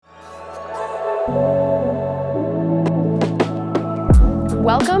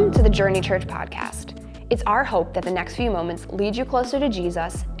Welcome to the Journey Church podcast. It's our hope that the next few moments lead you closer to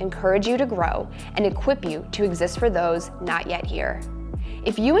Jesus, encourage you to grow, and equip you to exist for those not yet here.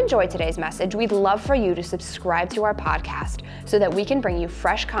 If you enjoyed today's message, we'd love for you to subscribe to our podcast so that we can bring you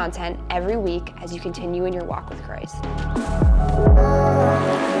fresh content every week as you continue in your walk with Christ.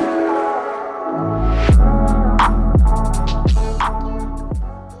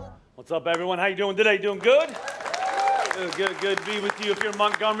 What's up, everyone? How you doing today? Doing good? Good to be with you. If you're in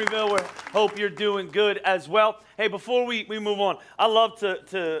Montgomeryville, we hope you're doing good as well. Hey, before we move on, I love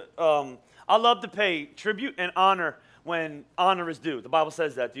to pay tribute and honor when honor is due. The Bible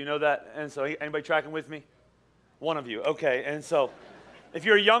says that. Do you know that? And so, anybody tracking with me? One of you. Okay. And so, if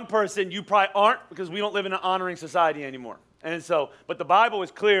you're a young person, you probably aren't, because we don't live in an honoring society anymore. And so, but the Bible is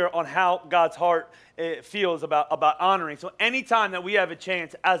clear on how God's heart feels about honoring. So anytime that we have a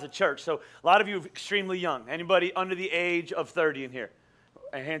chance as a church, so a lot of you are extremely young. Anybody under the age of 30 in here?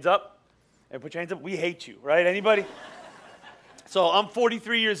 And hands up. And put your hands up. We hate you, right? Anybody? So I'm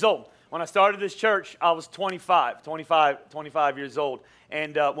 43 years old. When I started this church, I was 25 years old.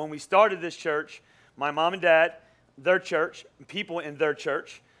 And when we started this church, my mom and dad, their church, people in their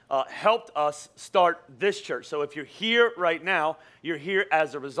church, helped us start this church. So if you're here right now, you're here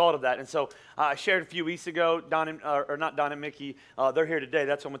as a result of that. And so I shared a few weeks ago, not Don and Mickey, they're here today.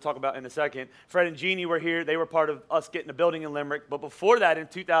 That's what I'm going to talk about in a second. Fred and Jeannie were here. They were part of us getting a building in Limerick. But before that, in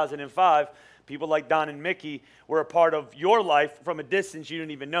 2005, people like Don and Mickey were a part of your life from a distance. You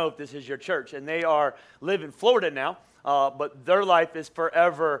didn't even know if this is your church. And they live in Florida now. But their life is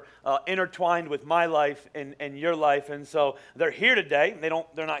forever intertwined with my life and your life, and so they're here today.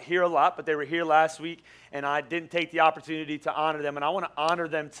 They're not here a lot, but they were here last week, and I didn't take the opportunity to honor them, and I want to honor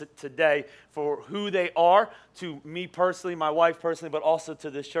them today for who they are to me personally, my wife personally, but also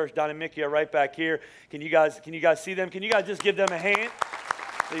to this church. Don and Mickey are right back here. Can you guys see them? Can you guys just give them a hand?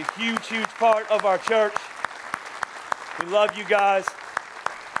 A huge part of our church. We love you guys.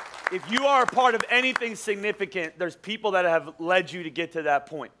 If you are a part of anything significant, there's people that have led you to get to that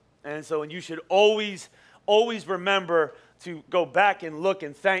point. And so, and you should always remember to go back and look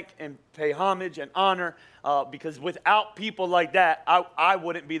and thank and pay homage and honor, because without people like that, I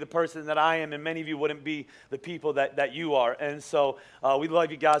wouldn't be the person that I am, and many of you wouldn't be the people that you are. And so we love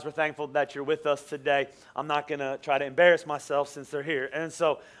you guys. We're thankful that you're with us today. I'm not going to try to embarrass myself since they're here. And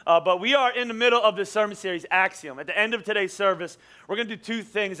so, but we are in the middle of this sermon series, AXIOM. At the end of today's service, we're going to do two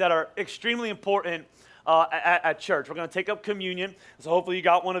things that are extremely important at church. We're going to take up communion. So hopefully you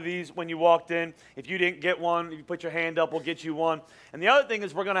got one of these when you walked in. If you didn't get one, if you put your hand up, we'll get you one. And the other thing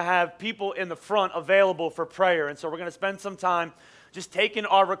is we're going to have people in the front available for prayer. And so we're going to spend some time just taking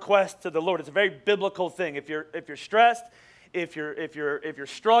our requests to the Lord. It's a very biblical thing. If you're stressed, if you're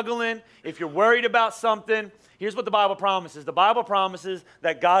struggling, if you're worried about something, here's what the Bible promises. The Bible promises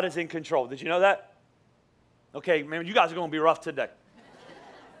that God is in control. Did you know that? Okay, man, you guys are going to be rough today.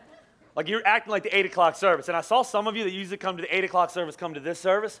 Like, you're acting like the 8 o'clock service. And I saw some of you that usually come to the 8 o'clock service come to this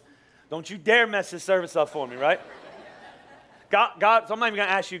service. Don't you dare mess this service up for me, right? God, so I'm not even going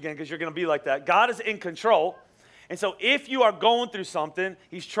to ask you again because you're going to be like that. God is in control. And so if you are going through something,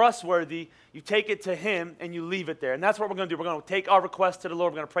 he's trustworthy, you take it to him and you leave it there. And that's what we're going to do. We're going to take our requests to the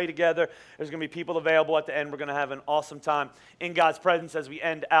Lord. We're going to pray together. There's going to be people available at the end. We're going to have an awesome time in God's presence as we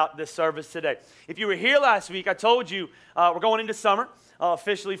end out this service today. If you were here last week, I told you we're going into summer.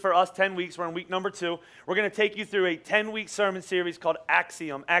 Officially for us, 10 weeks. We're in week number 2. We're going to take you through a 10-week sermon series called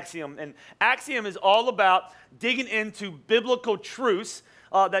AXIOM. And AXIOM is all about digging into biblical truths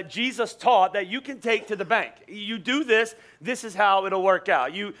that Jesus taught that you can take to the bank. You do this, this is how it'll work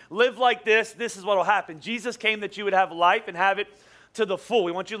out. You live like this, this is what will happen. Jesus came that you would have life and have it to the full.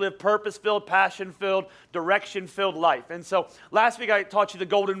 We want you to live purpose-filled, passion-filled, direction-filled life. And so last week I taught you the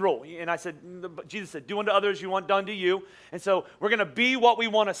golden rule. And I said, Jesus said, do unto others you want done to you. And so we're going to be what we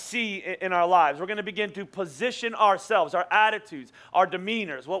want to see in our lives. We're going to begin to position ourselves, our attitudes, our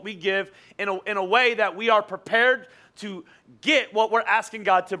demeanors, what we give in a way that we are prepared to get what we're asking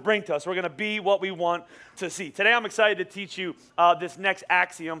God to bring to us. We're going to be what we want to see. Today I'm excited to teach you this next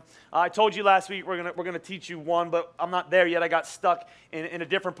axiom. I told you last week we're going to teach you one, but I'm not there yet. I got stuck in a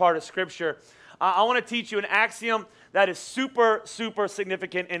different part of Scripture. I want to teach you an axiom that is super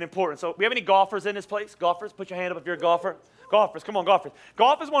significant and important. So we have any golfers in this place? Golfers, put your hand up if you're a golfer. Golfers, come on, golfers.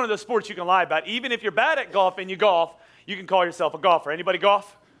 Golf is one of those sports you can lie about. Even if you're bad at golf and you golf, you can call yourself a golfer. Anybody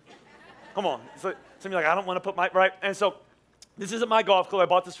golf? Come on. So, some of you are like, I don't want to put my, right? And so this isn't my golf club. I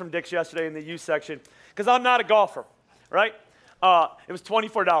bought this from Dick's yesterday in the youth section because I'm not a golfer, right? It was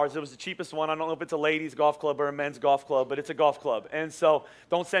 $24. It was the cheapest one. I don't know if it's a ladies' golf club or a men's golf club, but it's a golf club. And so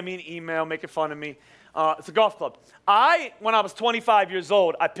don't send me an email making fun of me. It's a golf club. When I was 25 years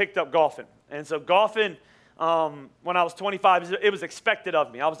old, I picked up golfing. And so golfing, when I was 25, it was expected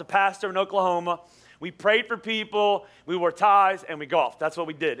of me. I was a pastor in Oklahoma. We prayed for people, we wore ties, and we golfed. That's what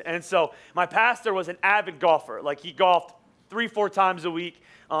we did. And so my pastor was an avid golfer. Like, he golfed 3-4 times a week.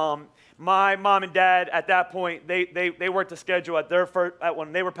 My mom and dad, at that point, they worked a schedule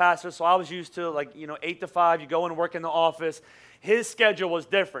when they were pastors, so I was used to 8 to 5, you go in and work in the office. His schedule was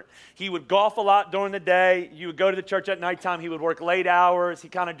different. He would golf a lot during the day. You would go to the church at nighttime. He would work late hours.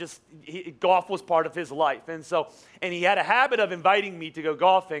 Golf was part of his life. And he had a habit of inviting me to go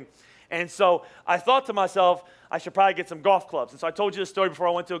golfing. And so I thought to myself, I should probably get some golf clubs. And so I told you the story before.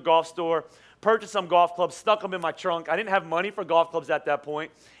 I went to a golf store, purchased some golf clubs, stuck them in my trunk. I didn't have money for golf clubs at that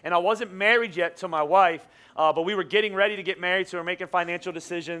point, and I wasn't married yet to my wife, but we were getting ready to get married, so we were making financial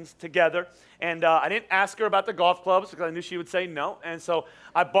decisions together. And I didn't ask her about the golf clubs because I knew she would say no. And so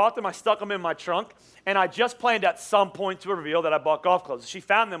I bought them, I stuck them in my trunk, and I just planned at some point to reveal that I bought golf clubs. She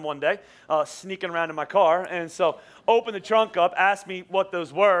found them one day, sneaking around in my car, and so opened the trunk up, asked me what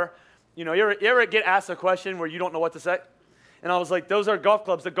those were. You ever get asked a question where you don't know what to say? And I was like, those are golf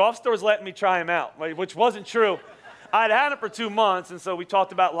clubs. The golf store's letting me try them out, right? Which wasn't true. I'd had them for 2 months, and so we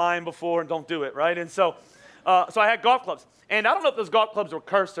talked about lying before and don't do it, right? And so I had golf clubs. And I don't know if those golf clubs were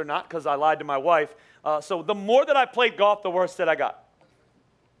cursed or not because I lied to my wife. So the more that I played golf, the worse that I got.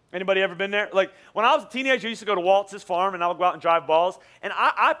 Anybody ever been there? Like, when I was a teenager, I used to go to Waltz's farm, and I would go out and drive balls. And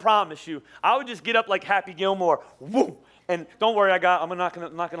I promise you, I would just get up like Happy Gilmore, whoom. And don't worry, I'm not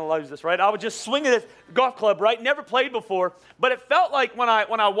gonna lose this, right? I would just swing at this golf club, right? Never played before, but it felt like when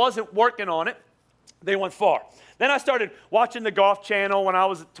I wasn't working on it, they went far. Then I started watching the Golf Channel when I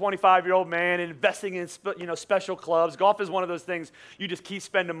was a 25-year-old man and investing in special clubs. Golf is one of those things you just keep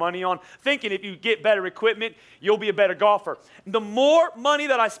spending money on, thinking if you get better equipment, you'll be a better golfer. The more money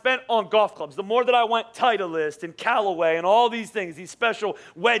that I spent on golf clubs, the more that I went Titleist and Callaway and all these things, these special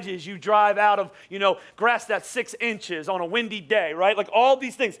wedges you drive out of, grass that's 6 inches on a windy day, right? Like all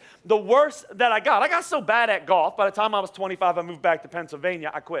these things. The worse that I got so bad at golf, by the time I was 25, I moved back to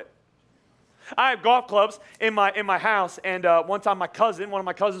Pennsylvania, I quit. I have golf clubs in my house, and one time one of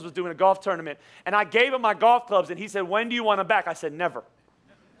my cousins was doing a golf tournament, and I gave him my golf clubs, and he said, when do you want them back? I said, never.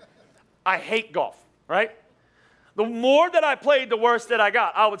 I hate golf, right? The more that I played, the worse that I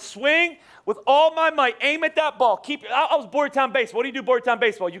got. I would swing with all my might, aim at that ball. I was Boardtown baseball. What do you do Boardtown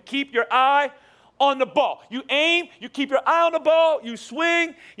baseball? You keep your eye on the ball. You aim, you keep your eye on the ball, you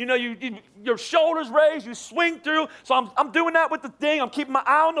swing, your shoulders raised, you swing through. So I'm doing that with the thing. I'm keeping my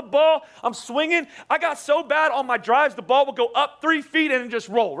eye on the ball. I'm swinging. I got so bad on my drives, the ball would go up 3 feet and then just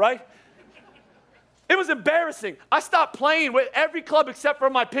roll, right? It was embarrassing. I stopped playing with every club except for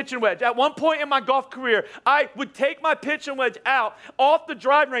my pitching wedge. At one point in my golf career, I would take my pitching wedge out off the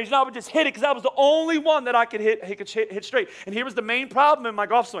driving range, and I would just hit it because that was the only one that I could hit straight. And here was the main problem in my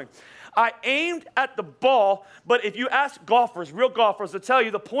golf swing. I aimed at the ball, but if you ask golfers, real golfers, they'll tell you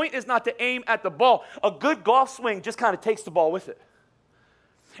the point is not to aim at the ball. A good golf swing just kind of takes the ball with it.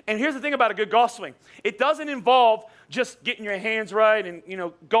 And here's the thing about a good golf swing. It doesn't involve just getting your hands right and,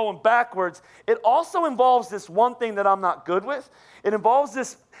 going backwards. It also involves this one thing that I'm not good with. It involves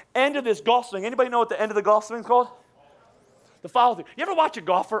this end of this golf swing. Anybody know what the end of the golf swing is called? The follow through. You ever watch a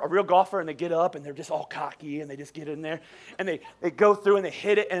real golfer, and they get up and they're just all cocky and they just get in there and they go through and they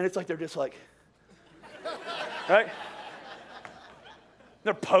hit it, and it's like they're just like, right?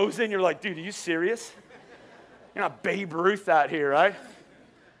 They're posing. You're like, dude, are you serious? You're not Babe Ruth out here, right?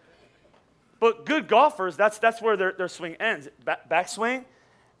 But good golfers, that's where their swing ends. Back swing,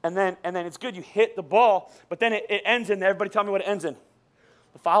 and then it's good. You hit the ball, but then it ends in, everybody tell me what it ends in.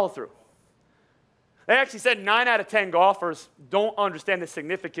 The follow through. They actually said 9 out of 10 golfers don't understand the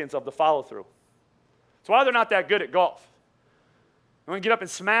significance of the follow-through. That's why they're not that good at golf. They want to get up and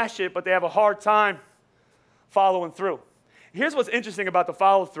smash it, but they have a hard time following through. Here's what's interesting about the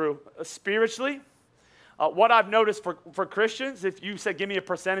follow-through. Spiritually, what I've noticed for Christians, if you said give me a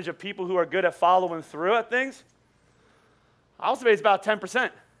percentage of people who are good at following through at things, I'll say it's about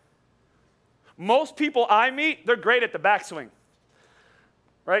 10%. Most people I meet, they're great at the backswing,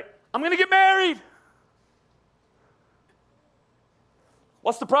 right? I'm going to get married.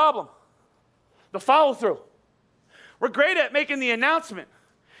 What's the problem? The follow-through. We're great at making the announcement.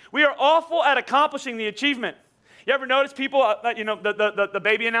 We are awful at accomplishing the achievement. You ever notice people, the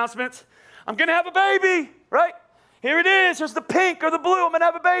baby announcements? I'm going to have a baby, right? Here it is. Here's the pink or the blue. I'm going to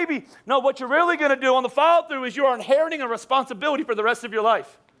have a baby. No, what you're really going to do on the follow-through is you are inheriting a responsibility for the rest of your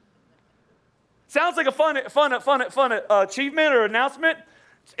life. Sounds like a fun achievement or announcement.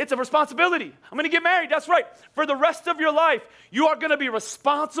 It's a responsibility. I'm going to get married. That's right. For the rest of your life, you are going to be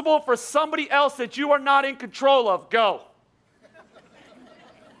responsible for somebody else that you are not in control of. Go.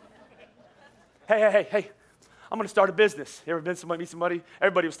 Hey. I'm going to start a business. You ever meet somebody?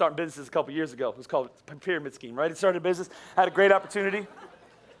 Everybody was starting businesses a couple years ago. It was called a pyramid scheme, right? It started a business, had a great opportunity,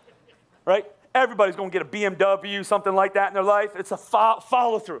 right? Everybody's going to get a BMW, something like that in their life. It's a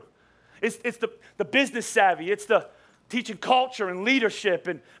follow-through. It's the business savvy. It's the teaching culture and leadership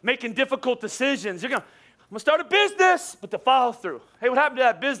and making difficult decisions. I'm going to start a business, but the follow-through. Hey, what happened to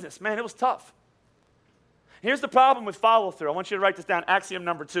that business? Man, it was tough. Here's the problem with follow-through. I want you to write this down, axiom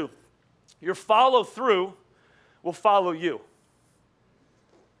number 2. Your follow-through will follow you.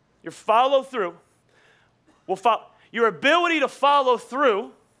 Your follow-through will follow. Your ability to follow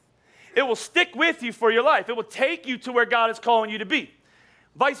through, it will stick with you for your life. It will take you to where God is calling you to be.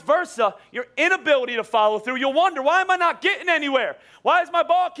 Vice versa, your inability to follow through, you'll wonder, why am I not getting anywhere? Why does my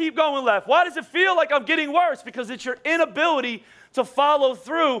ball keep going left? Why does it feel like I'm getting worse? Because it's your inability to follow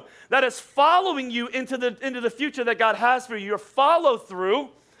through that is following you into the future that God has for you. Your follow through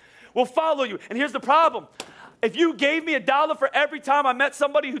will follow you. And here's the problem. If you gave me $1 for every time I met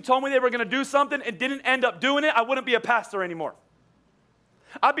somebody who told me they were going to do something and didn't end up doing it, I wouldn't be a pastor anymore.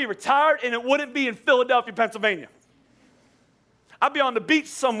 I'd be retired, and it wouldn't be in Philadelphia, Pennsylvania. I'd be on the beach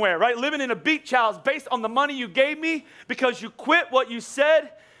somewhere, right? Living in a beach house based on the money you gave me because you quit what you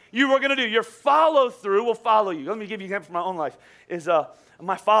said you were going to do. Your follow-through will follow you. Let me give you an example from my own life.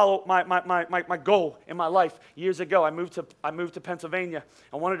 My goal in my life years ago, I moved to Pennsylvania.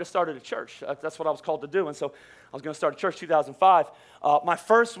 I wanted to start at a church. That's what I was called to do. And so I was going to start a church 2005. My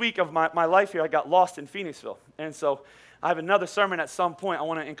first week of my life here, I got lost in Phoenixville. And so I have another sermon at some point. I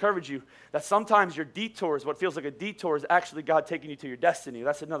want to encourage you that sometimes your detours, what feels like a detour, is actually God taking you to your destiny.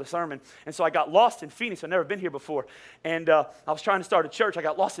 That's another sermon. And so I got lost in Phoenix. I've never been here before. And I was trying to start a church. I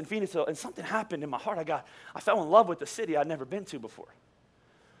got lost in Phoenixville, and something happened in my heart. I fell in love with the city I'd never been to before.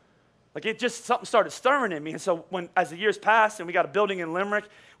 Like something started stirring in me. And so as the years passed and we got a building in Limerick,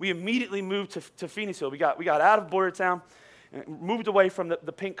 we immediately moved to Phoenixville. We got out of Boyertown, and moved away from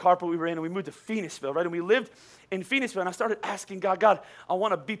the pink carpet we were in, and we moved to Phoenixville, right? And we lived in Phoenixville, and I started asking God, I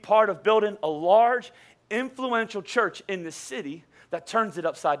want to be part of building a large, influential church in the city that turns it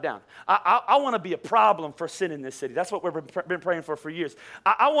upside down. I want to be a problem for sin in this city. That's what we've been praying for years.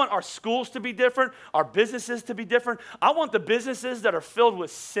 I want our schools to be different, our businesses to be different. I want the businesses that are filled with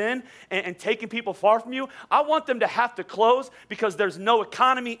sin and taking people far from you, I want them to have to close because there's no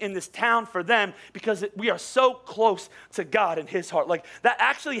economy in this town for them because we are so close to God and His heart. Like that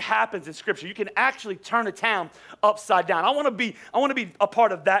actually happens in Scripture. You can actually turn a town upside down. I want to be a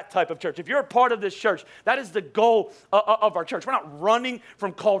part of that type of church. If you're a part of this church, that is the goal of our church. We're not running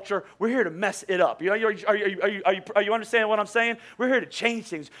from culture. We're here to mess it up. Are you understanding what I'm saying? We're here to change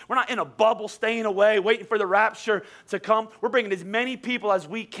things. We're not in a bubble, staying away, waiting for the rapture to come. We're bringing as many people as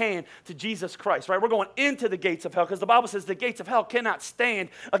we can to Jesus Christ, right? We're going into the gates of hell because the Bible says the gates of hell cannot stand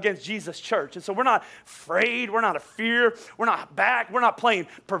against Jesus' church. And so we're not afraid. We're not a fear. We're not back. We're not playing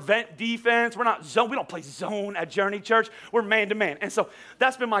prevent defense. We're not zone. We don't play zone at Journey Church. We're man to man. And so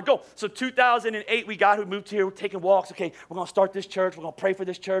that's been my goal. So 2008, we moved here. We're taking walks. Okay, we're going to start this church. We're going to pray for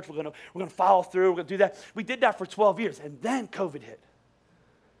this church. We're going to follow through. We're going to do that. We did that for 12 years. And then COVID hit.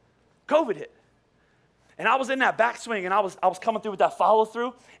 And I was in that backswing, and I was coming through with that follow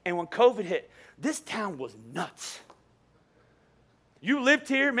through. And when COVID hit, this town was nuts. You lived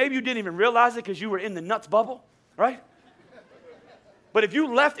here. Maybe you didn't even realize it because you were in the nuts bubble, right? But if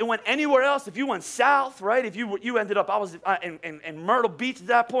you left and went anywhere else, if you went south, right? If you ended up, I was in Myrtle Beach at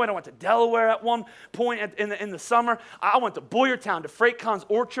that point. I went to Delaware at one point in the summer. I went to Boyertown, to Freight Con's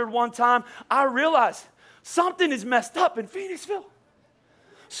Orchard one time. I realized something is messed up in Phoenixville.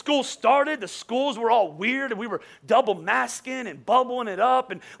 School started, the schools were all weird, and we were double masking and bubbling it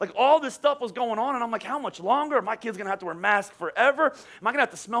up, and like all this stuff was going on, and I'm like, how much longer? Are my kids gonna have to wear masks forever? Am I gonna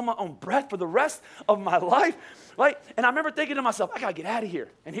have to smell my own breath for the rest of my life? Right? And I remember thinking to myself, I gotta get out of here.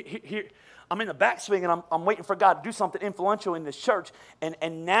 And here I'm in the backswing, and I'm waiting for God to do something influential in this church,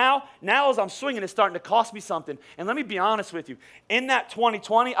 and now as I'm swinging, it's starting to cost me something. And let me be honest with you, in that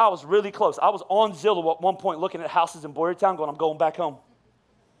 2020, I was really close. I was on Zillow at one point looking at houses in Boyertown going, I'm going back home.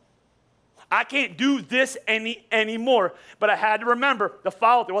 I can't do this anymore. But I had to remember the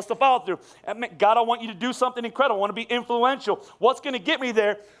follow through. What's the follow through? God, I want you to do something incredible. I want to be influential. What's going to get me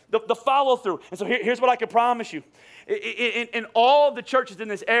there? The follow through. And so here's what I can promise you. In all the churches in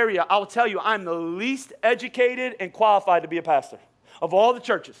this area, I will tell you I'm the least educated and qualified to be a pastor of all the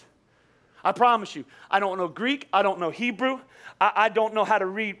churches. I promise you. I don't know Greek. I don't know Hebrew. I don't know how to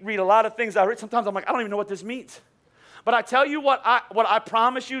read a lot of things I read. Sometimes I'm like, I don't even know what this means. But I tell you what I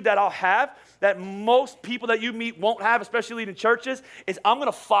promise you that I'll have, that most people that you meet won't have, especially leading churches, is I'm going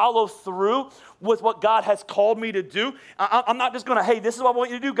to follow through with what God has called me to do. I'm not just going to, hey, this is what I want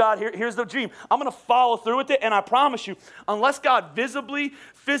you to do, God. Here's the dream. I'm going to follow through with it, and I promise you, unless God visibly,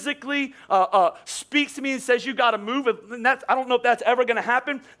 physically speaks to me and says you got to move, and I don't know if that's ever going to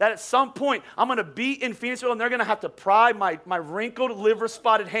happen, that at some point I'm going to be in Phoenixville, and they're going to have to pry my wrinkled,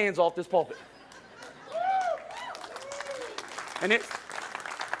 liver-spotted hands off this pulpit. And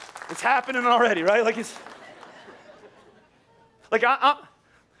it's happening already, right? Like I'm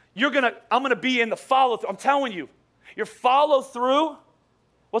gonna be in the follow through. I'm telling you, your follow through,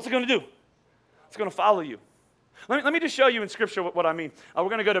 what's it gonna do? It's gonna follow you. Let me just show you in Scripture what I mean. We're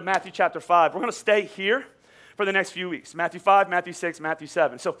gonna go to Matthew chapter 5. We're gonna stay here for the next few weeks. Matthew 5, Matthew 6, Matthew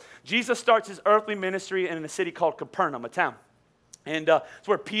 7. So Jesus starts his earthly ministry in a city called Capernaum, a town. And it's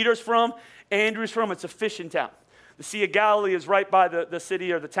where Peter's from, Andrew's from. It's a fishing town. The Sea of Galilee is right by the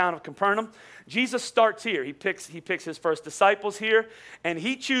city or the town of Capernaum. Jesus starts here. He picks his first disciples here, and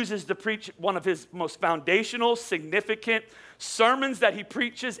he chooses to preach one of his most foundational, significant sermons that he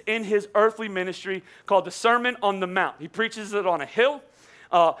preaches in his earthly ministry called the Sermon on the Mount. He preaches it on a hill,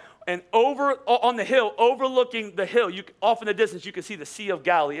 and on the hill, overlooking the hill, off in the distance, you can see the Sea of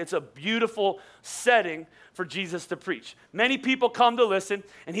Galilee. It's a beautiful setting for Jesus to preach. Many people come to listen,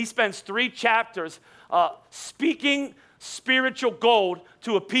 and he spends 3 chapters speaking spiritual gold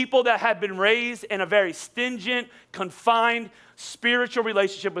to a people that had been raised in a very stingent, confined, spiritual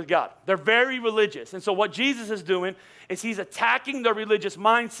relationship with God. They're very religious. And so what Jesus is doing is he's attacking their religious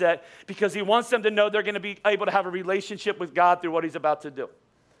mindset because he wants them to know they're going to be able to have a relationship with God through what he's about to do.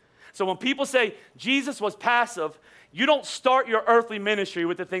 So when people say Jesus was passive, you don't start your earthly ministry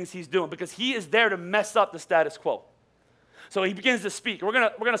with the things he's doing because he is there to mess up the status quo. So he begins to speak. We're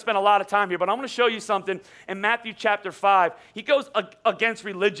gonna spend a lot of time here, but I'm going to show you something in Matthew chapter 5. He goes against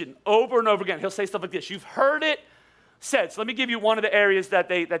religion over and over again. He'll say stuff like this. You've heard it said. So let me give you one of the areas that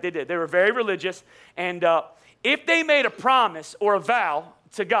they did. They were very religious, and if they made a promise or a vow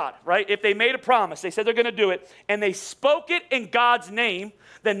to God, right? If they made a promise, they said they're going to do it, and they spoke it in God's name,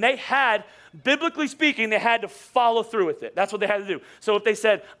 then they had, biblically speaking, they had to follow through with it. That's what they had to do. So if they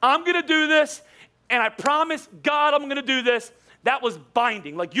said, I'm going to do this, and I promise God I'm going to do this, that was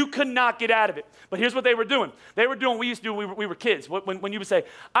binding. Like you could not get out of it. But here's what they were doing. They were doing what we used to do when we were kids. When you would say,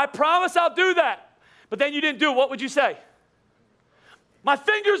 I promise I'll do that, but then you didn't do it, what would you say? My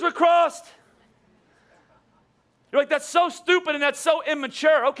fingers were crossed. You're like, that's so stupid and that's so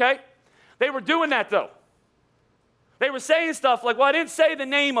immature. Okay. They were doing that though. They were saying stuff like, well, I didn't say the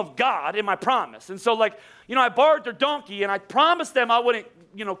name of God in my promise. And so like, I borrowed their donkey and I promised them I wouldn't,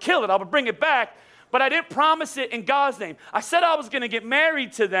 kill it. I would bring it back. But I didn't promise it in God's name. I said I was going to get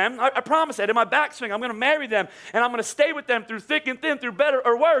married to them. I promised that in my backswing. I'm going to marry them, and I'm going to stay with them through thick and thin, through better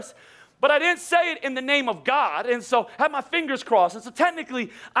or worse. But I didn't say it in the name of God, and so I had my fingers crossed. And so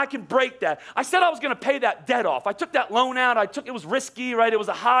technically, I can break that. I said I was going to pay that debt off. I took that loan out. It was risky, right? It was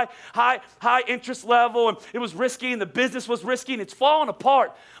a high interest level, and it was risky, and the business was risky, and it's falling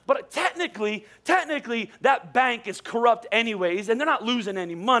apart. But technically, that bank is corrupt anyways, and they're not losing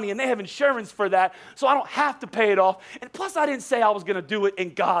any money, and they have insurance for that, so I don't have to pay it off. And plus, I didn't say I was going to do it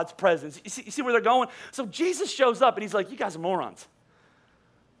in God's presence. You see where they're going? So Jesus shows up, and he's like, you guys are morons.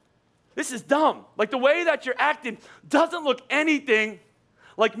 This is dumb. Like the way that you're acting doesn't look anything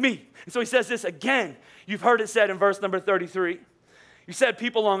like me. And so he says this again. You've heard it said in verse number 33. You said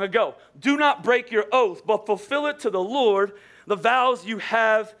people long ago, do not break your oath, but fulfill it to the Lord, the vows you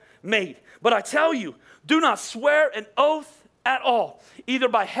have made. But I tell you, do not swear an oath at all, either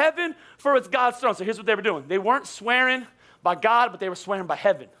by heaven, for it's God's throne. So here's what they were doing. They weren't swearing by God, but they were swearing by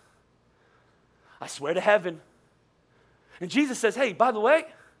heaven. I swear to heaven. And Jesus says, hey, by the way,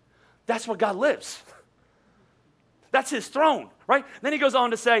 that's where God lives. That's his throne, right? Then he goes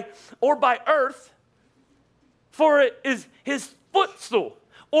on to say, or by earth, for it is his footstool.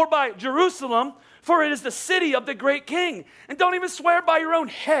 Or by Jerusalem, for it is the city of the great king. And don't even swear by your own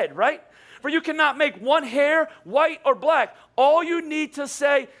head, right? For you cannot make one hair white or black. All you need to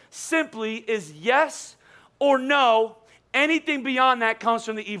say simply is yes or no. Anything beyond that comes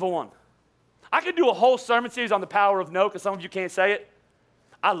from the evil one. I could do a whole sermon series on the power of no, because some of you can't say it.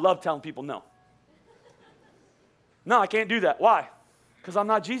 I love telling people no. No, I can't do that. Why? Because I'm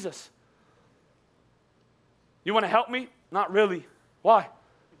not Jesus. You want to help me? Not really. Why?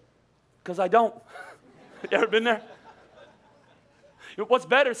 Because I don't. You ever been there? What's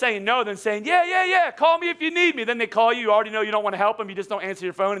better saying no than saying, yeah, call me if you need me. Then they call you. You already know you don't want to help them. You just don't answer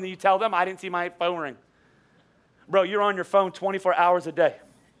your phone, and then you tell them, I didn't see my phone ring. Bro, you're on your phone 24 hours a day.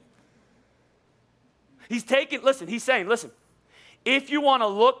 He's saying, if you want to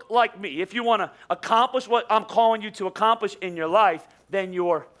look like me, if you want to accomplish what I'm calling you to accomplish in your life, then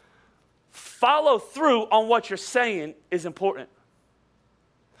your follow through on what you're saying is important.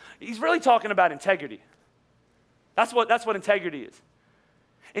 He's really talking about integrity. That's what integrity is.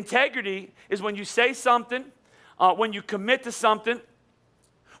 Integrity is when you say something, when you commit to something,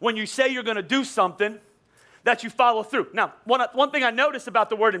 when you say you're going to do something, that you follow through. Now, one thing I noticed about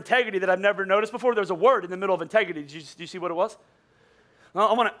the word integrity that I've never noticed before, there's a word in the middle of integrity. Did you see what it was?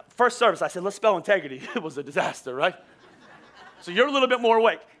 First service, I said, let's spell integrity. It was a disaster, right? So you're a little bit more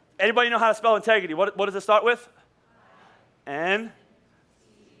awake. Anybody know how to spell integrity? What does it start with? N.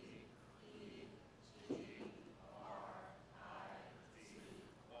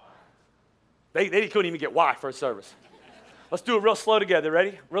 They couldn't even get Y first service. Let's do it real slow together.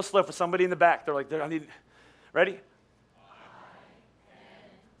 Ready? Real slow for somebody in the back. They're like, ready?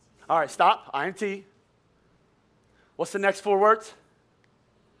 All right, stop. INT. What's the next 4 words?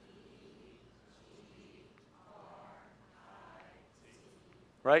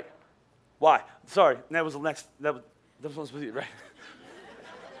 Right? Why? Sorry, that was the next. That was supposed to be right.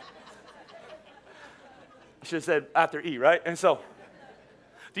 I should have said after E, right? And so,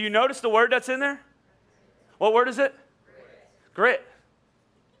 do you notice the word that's in there? What word is it? Grit.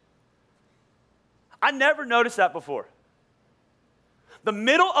 I never noticed that before. The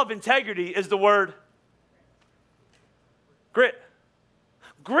middle of integrity is the word grit.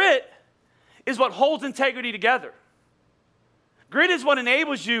 Grit is what holds integrity together. Grit is what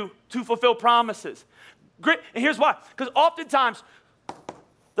enables you to fulfill promises. Grit, and here's why. Because oftentimes,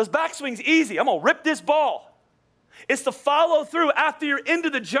 those backswings easy. I'm going to rip this ball. It's to follow through after you're into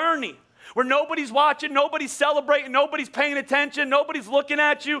the journey where nobody's watching, nobody's celebrating, nobody's paying attention, nobody's looking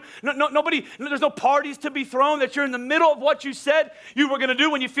at you, there's no parties to be thrown, that you're in the middle of what you said you were going to do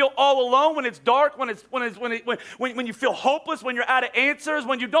when you feel all alone, when it's dark, when you feel hopeless, when you're out of answers,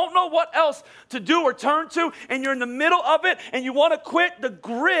 when you don't know what else to do or turn to, and you're in the middle of it and you want to quit. The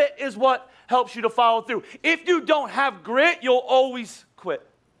grit is what helps you to follow through. If you don't have grit, you'll always quit.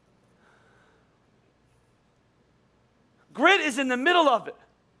 Grit is in the middle of it.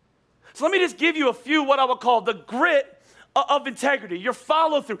 So let me just give you a few what I would call the grit of integrity, your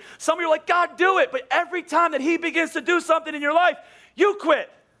follow through. Some of you are like, God, do it. But every time that he begins to do something in your life, you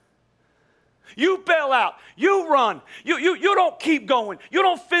quit. You bail out. You run. You don't keep going. You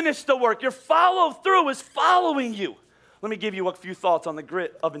don't finish the work. Your follow through is following you. Let me give you a few thoughts on the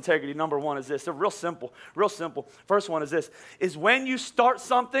grit of integrity. Number one is this. They're real simple. Real simple. First one is this, is when you start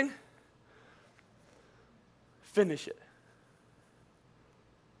something, finish it.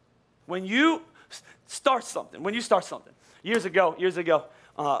 When you start something, years ago,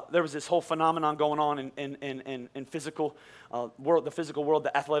 there was this whole phenomenon going on in physical world, the physical world,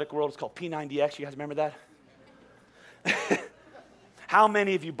 the athletic world. It's called P90X. You guys remember that? How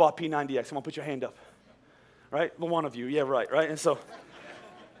many of you bought P90X? Come on, put your hand up. Right? Well, one of you. Yeah, right. And so,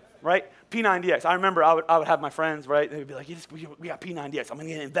 right? P90X. I remember I would have my friends, right? They would be like, we got P90X. I'm going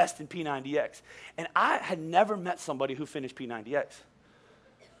to invest in P90X. And I had never met somebody who finished P90X.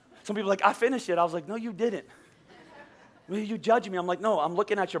 Some people are like, I finished it. I was like, no, you didn't. You judging me. I'm like, no, I'm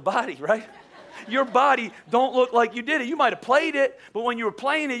looking at your body, right? Your body don't look like you did it. You might have played it, but when you were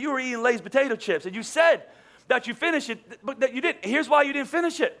playing it, you were eating Lay's potato chips. And you said that you finished it, but that you didn't. Here's why you didn't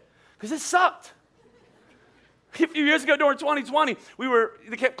finish it. Because it sucked. A few years ago during 2020,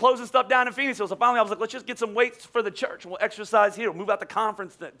 they kept closing stuff down in Phoenix. So finally I was like, let's just get some weights for the church. And we'll exercise here. We'll move out the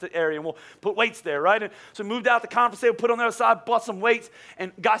conference area and we'll put weights there, right? And so we moved out the conference area, put on the other side, bought some weights.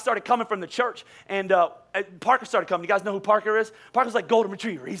 And guys started coming from the church. And Parker started coming. You guys know who Parker is? Parker's like golden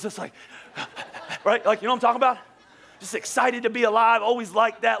retriever. He's just like, right? Like, you know what I'm talking about? Just excited to be alive, always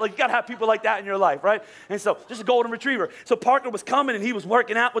like that. Like, you got to have people like that in your life, right? And so, just a golden retriever. So Parker was coming, and he was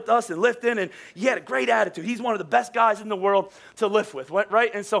working out with us and lifting, and he had a great attitude. He's one of the best guys in the world to lift with,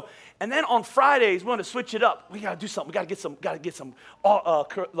 right? And then on Fridays, we want to switch it up. We got to do something. We got to get some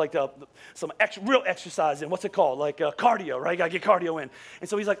real exercise in. What's it called? Like cardio, right? You got to get cardio in. And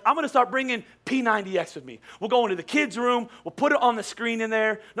so he's like, I'm going to start bringing P90X with me. We'll go into the kids' room. We'll put it on the screen in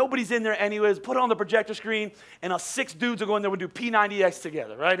there. Nobody's in there anyways. Put it on the projector screen, and us 6 dudes will go in there. We'll do P90X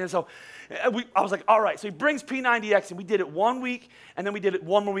together, right? And so I was like, all right. So he brings P90X, and we did it 1 week, and then we did it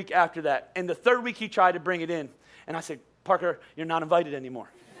one more week after that. And the 3rd week, he tried to bring it in. And I said, Parker, you're not invited anymore.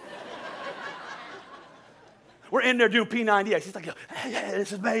 we're in there doing P90X. He's like, yeah,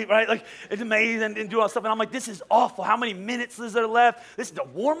 this is amazing, right? Like, it's amazing and doing all stuff. And I'm like, this is awful. How many minutes is there left? This is the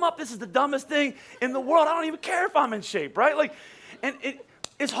warm-up. This is the dumbest thing in the world. I don't even care if I'm in shape, right? Like, and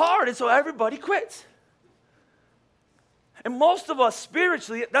it's hard, and so everybody quits. And most of us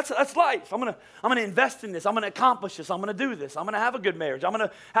spiritually, that's life. I'm gonna invest in this. I'm gonna accomplish this. I'm gonna do this. I'm gonna have a good marriage. I'm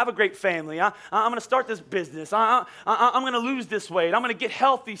gonna have a great family. I'm gonna start this business. I'm gonna lose this weight. I'm gonna get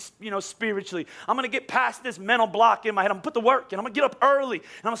healthy, spiritually. I'm gonna get past this mental block in my head. I'm gonna put the work in. I'm gonna get up early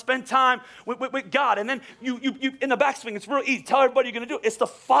and I'm gonna spend time with God. And then you in the backswing, it's real easy. Tell everybody you're gonna do it. It's the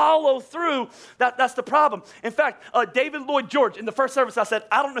follow through that's the problem. In fact, David Lloyd George in the first service, I said,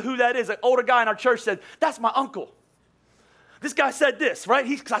 I don't know who that is. An older guy in our church said, that's my uncle. This guy said this, right?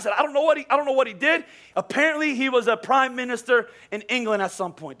 I said, I don't know what he did. Apparently, he was a prime minister in England at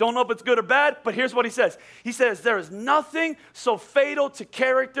some point. Don't know if it's good or bad, but here's what he says. He says, there is nothing so fatal to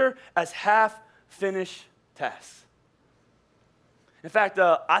character as half-finished tasks. In fact,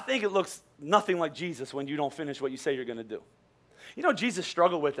 I think it looks nothing like Jesus when you don't finish what you say you're going to do. You know, Jesus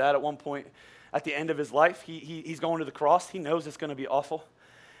struggled with that at one point at the end of his life. He's going to the cross. He knows it's going to be awful.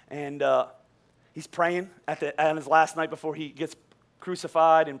 And he's praying at his last night before he gets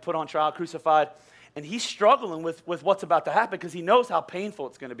crucified and put on trial, crucified. And he's struggling with what's about to happen because he knows how painful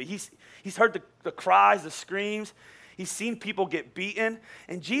it's going to be. He's heard the cries, the screams. He's seen people get beaten.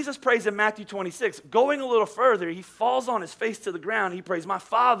 And Jesus prays in Matthew 26. Going a little further, he falls on his face to the ground. He prays, my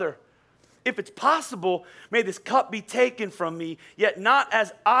Father, if it's possible, may this cup be taken from me, yet not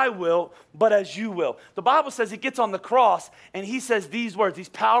as I will, but as you will. The Bible says he gets on the cross, and he says these words, these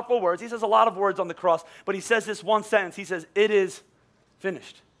powerful words. He says a lot of words on the cross, but he says this one sentence. He says, it is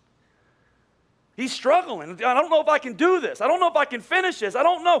finished. He's struggling. I don't know if I can do this. I don't know if I can finish this. I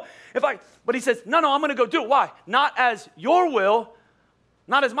don't know if but he says, no, I'm going to go do it. Why? Not as your will,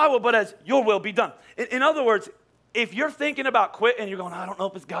 not as my will, but as your will be done. In other words, if you're thinking about quitting, you're going, I don't know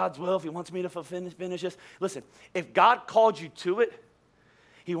if it's God's will, if he wants me to finish this. Listen, if God called you to it,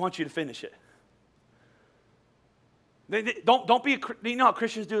 he wants you to finish it. Don't be, you know how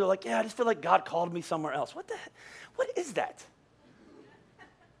Christians do, they're like, yeah, I just feel like God called me somewhere else. What is that?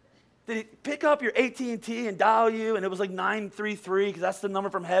 Did he pick up your AT&T and dial you and it was like 933 because that's the number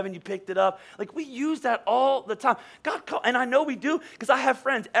from heaven, you picked it up? Like we use that all the time. God called, and I know we do because I have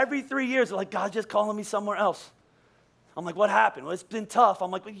friends every 3 years, they're like, God's just calling me somewhere else. I'm like, what happened? Well, it's been tough.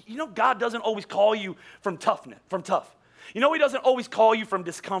 I'm like, well, you know, God doesn't always call you from tough. You know, he doesn't always call you from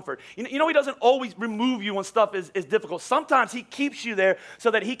discomfort. You know, he doesn't always remove you when stuff is difficult. Sometimes he keeps you there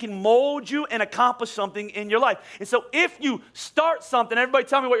so that he can mold you and accomplish something in your life. And so if you start something, everybody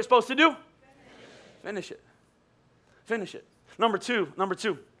tell me what you're supposed to do. Finish it. Finish it. Number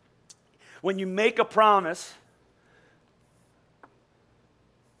two, when you make a promise,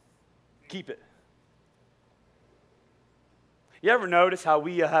 keep it. You ever notice how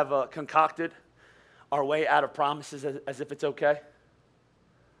we have concocted our way out of promises as if it's okay?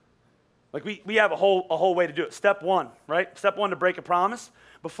 Like we have a whole way to do it. Step one, right? Step one to break a promise.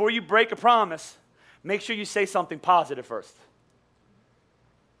 Before you break a promise, make sure you say something positive first.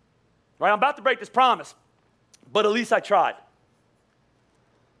 Right? I'm about to break this promise, but at least I tried.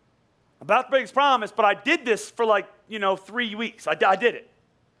 I'm about to break this promise, but I did this for 3 weeks. I did it.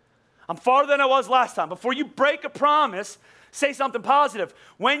 I'm farther than I was last time. Before you break a promise, say something positive.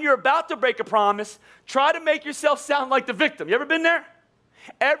 When you're about to break a promise, try to make yourself sound like the victim. You ever been there?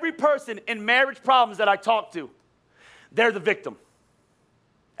 Every person in marriage problems that I talk to, they're the victim.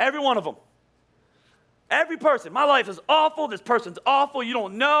 Every one of them. Every person. My life is awful. This person's awful. You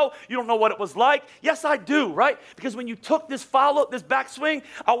don't know what it was like. Yes, I do, right? Because when you took this backswing,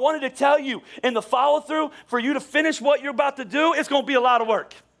 I wanted to tell you in the follow through, for you to finish what you're about to do, it's going to be a lot of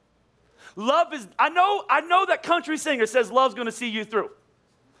work. Love is, I know that country singer says love's going to see you through.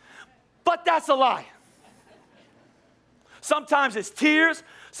 But that's a lie. Sometimes it's tears.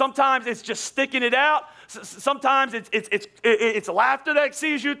 Sometimes it's just sticking it out. Sometimes it's laughter that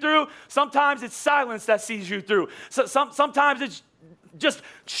sees you through. Sometimes it's silence that sees you through. Sometimes it's just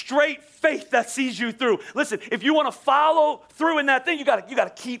straight faith that sees you through. Listen, if you want to follow through in that thing, you got to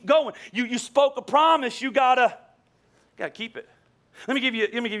keep going. You spoke a promise, you got to keep it. Let me give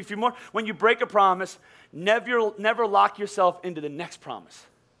you a few more. When you break a promise, never lock yourself into the next promise.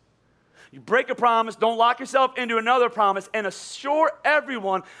 You break a promise, don't lock yourself into another promise, and assure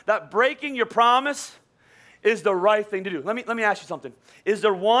everyone that breaking your promise is the right thing to do. Let me ask you something. Is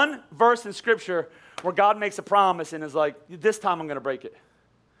there one verse in Scripture where God makes a promise and is like, this time I'm going to break it?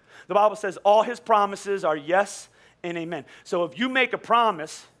 The Bible says all his promises are yes and amen. So if you make a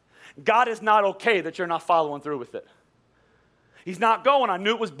promise, God is not okay that you're not following through with it. He's not going. I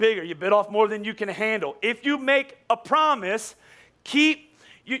knew it was bigger. You bit off more than you can handle. If you make a promise, keep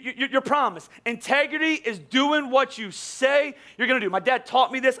your promise. Integrity is doing what you say you're going to do. My dad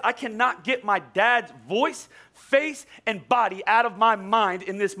taught me this. I cannot get my dad's voice, face, and body out of my mind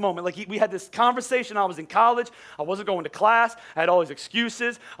in this moment. Like we had this conversation. I was in college. I wasn't going to class. I had all these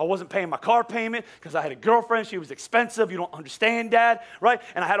excuses. I wasn't paying my car payment because I had a girlfriend. She was expensive. You don't understand, Dad, right?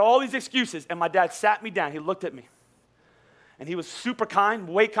 And I had all these excuses. And my dad sat me down. He looked at me. And he was super kind,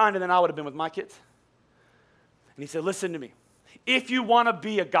 way kinder than I would have been with my kids. And he said, listen to me. If you want to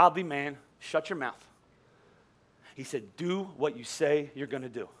be a godly man, shut your mouth. He said, do what you say you're going to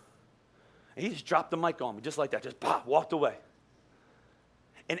do. And he just dropped the mic on me, just like that, just pop, walked away.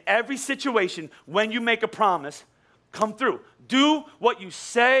 In every situation, when you make a promise, come through. Do what you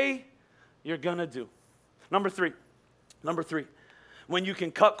say you're going to do. Number three, when you can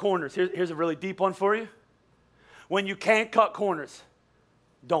cut corners. Here's a really deep one for you. When you can't cut corners,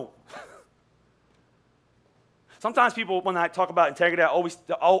 don't. Sometimes people, when I talk about integrity, I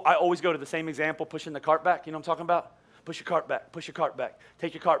always go to the same example, pushing the cart back. You know what I'm talking about? Push your cart back, push your cart back,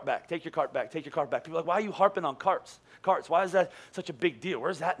 take your cart back, take your cart back, take your cart back. People are like, why are you harping on carts? Why is that such a big deal?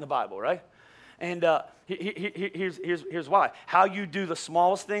 Where's that in the Bible, right? And here's why. How you do the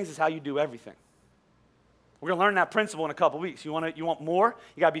smallest things is how you do everything. We're going to learn that principle in a couple weeks. You want more?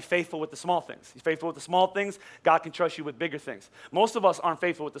 You got to be faithful with the small things. You're faithful with the small things, God can trust you with bigger things. Most of us aren't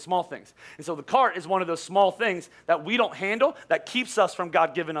faithful with the small things. And so the cart is one of those small things that we don't handle that keeps us from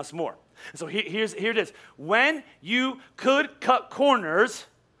God giving us more. And so here it is. When you could cut corners,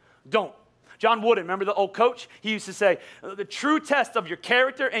 don't. John Wooden, remember the old coach? He used to say, the true test of your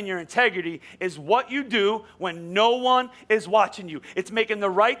character and your integrity is what you do when no one is watching you. It's making the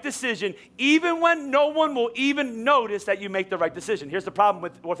right decision even when no one will even notice that you make the right decision. Here's the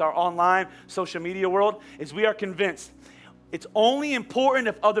problem with our online social media world is we are convinced it's only important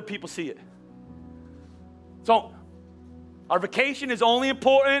if other people see it. So our vacation is only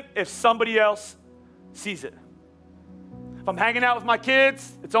important if somebody else sees it. If I'm hanging out with my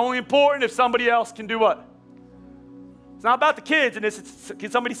kids, it's only important if somebody else can do what? It's not about the kids and this.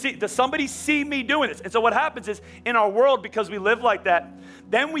 Does somebody see me doing this? And so what happens is in our world, because we live like that,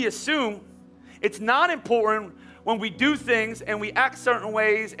 then we assume it's not important when we do things and we act certain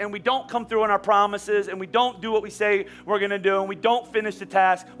ways and we don't come through on our promises and we don't do what we say we're going to do and we don't finish the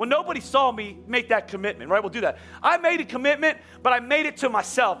task. Well, nobody saw me make that commitment, right? We'll do that. I made a commitment, but I made it to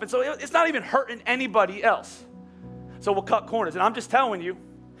myself. And so it's not even hurting anybody else. So we'll cut corners. And I'm just telling you,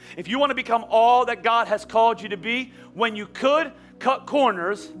 if you want to become all that God has called you to be, when you could cut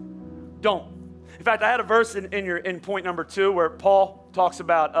corners, don't. In fact, I had a verse in point number 2 where Paul talks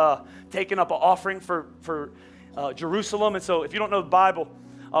about taking up an offering for Jerusalem. And so if you don't know the Bible,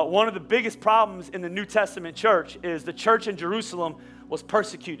 one of the biggest problems in the New Testament church is the church in Jerusalem was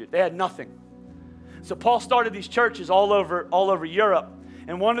persecuted. They had nothing. So Paul started these churches all over Europe.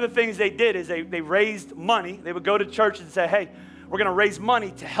 And one of the things they did is they raised money. They would go to churches and say, hey, we're going to raise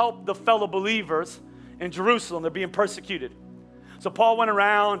money to help the fellow believers in Jerusalem. They're being persecuted. So Paul went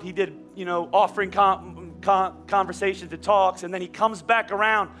around. He did, offering conversations and talks. And then he comes back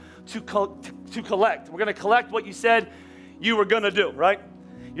around to collect. We're going to collect what you said you were going to do, right?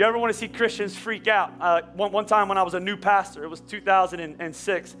 You ever want to see Christians freak out? One time when I was a new pastor, it was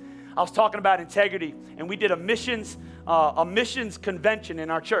 2006, I was talking about integrity. And we did a missions convention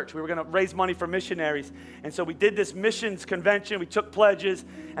in our church. We were going to raise money for missionaries. And so we did this missions convention. We took pledges,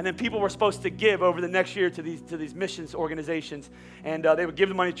 and then people were supposed to give over the next year to these missions organizations. And they would give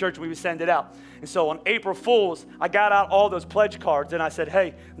the money to church, and we would send it out. And so on April Fools, I got out all those pledge cards, and I said,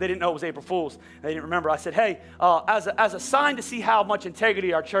 hey, they didn't know it was April Fools. They didn't remember. I said, hey, as a sign to see how much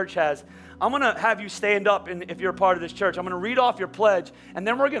integrity our church has, I'm going to have you stand up, and if you're a part of this church, I'm going to read off your pledge, and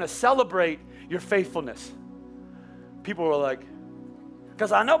then we're going to celebrate your faithfulness. People were like,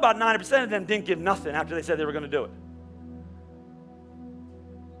 because I know about 90% of them didn't give nothing after they said they were going to do it.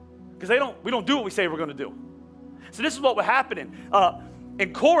 Because we don't do what we say we're going to do. So this is what was happening.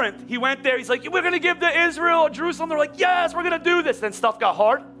 In Corinth, he went there. He's like, we're going to give to Israel, Jerusalem. They're like, yes, we're going to do this. Then stuff got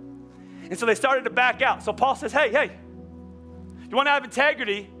hard. And so they started to back out. So Paul says, hey, you want to have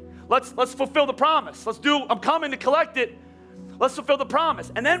integrity? Let's fulfill the promise. I'm coming to collect it. Let's fulfill the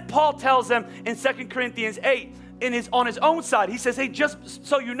promise. And then Paul tells them in 2 Corinthians 8, on his own side, he says, hey, just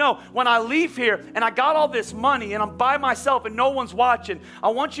so you know, when I leave here and I got all this money and I'm by myself and no one's watching, I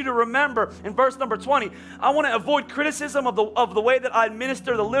want you to remember in verse number 20, I want to avoid criticism of the way that I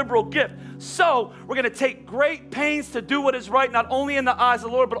administer the liberal gift. So we're going to take great pains to do what is right, not only in the eyes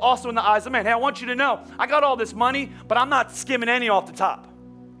of the Lord, but also in the eyes of man. Hey, I want you to know, I got all this money, but I'm not skimming any off the top.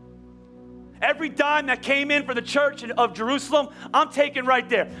 Every dime that came in for the church of Jerusalem, I'm taking right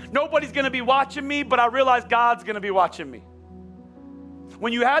there. Nobody's going to be watching me, but I realize God's going to be watching me.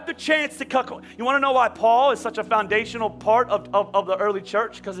 When you had the chance to cut, you want to know why Paul is such a foundational part of the early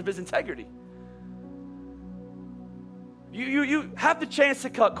church? Because of his integrity. You have the chance to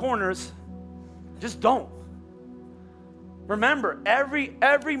cut corners, just don't. Remember,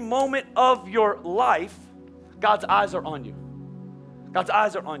 every moment of your life, God's eyes are on you. God's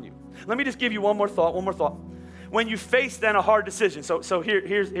eyes are on you. Let me just give you one more thought. When you face then a hard decision, so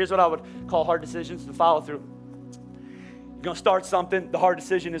here's what I would call hard decisions to follow through. You're going to start something. The hard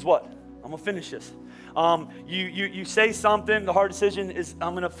decision is what? I'm going to finish this. You say something. The hard decision is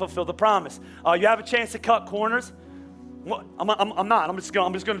I'm going to fulfill the promise. You have a chance to cut corners. Well, I'm not. I'm just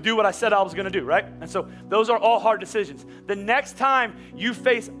going to do what I said I was going to do, right? And so those are all hard decisions. The next time you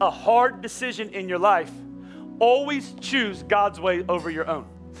face a hard decision in your life, always choose God's way over your own.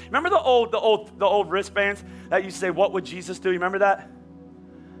 Remember the old wristbands that you say, "What would Jesus do?" You remember that?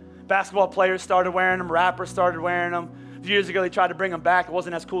 Basketball players started wearing them. Rappers started wearing them. A few years ago, they tried to bring them back. It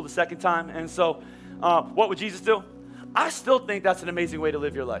wasn't as cool the second time. And so, what would Jesus do? I still think that's an amazing way to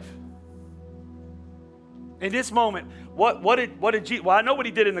live your life. In this moment, what did Jesus? Well, I know what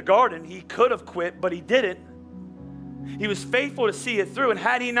he did in the garden. He could have quit, but he didn't. He was faithful to see it through. And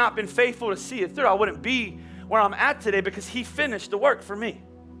had he not been faithful to see it through, I wouldn't be where I'm at today, because he finished the work for me.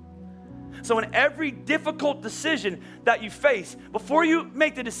 So in every difficult decision that you face, before you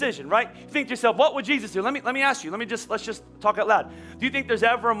make the decision, right? You think to yourself, what would Jesus do? Let me ask you. Let's just talk out loud. Do you think there's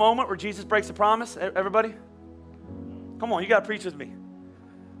ever a moment where Jesus breaks a promise? Everybody? Come on, you got to preach with me.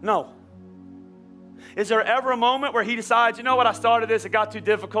 No. Is there ever a moment where he decides, you know what, I started this, it got too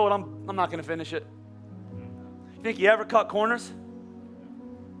difficult, I'm not going to finish it? You think he ever cut corners?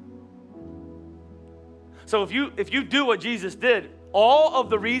 So if you do what Jesus did, all of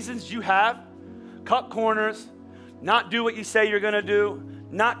the reasons you have, cut corners, not do what you say you're going to do,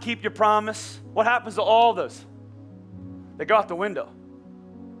 not keep your promise, what happens to all those? They go out the window.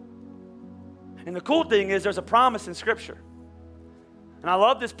 And the cool thing is there's a promise in Scripture. And I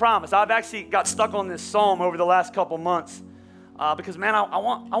love this promise. I've actually got stuck on this psalm over the last couple months because, man, I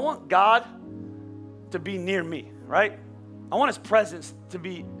want God to be near me, right? I want his presence to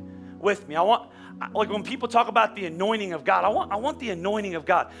be with me. Like when people talk about the anointing of God, I want the anointing of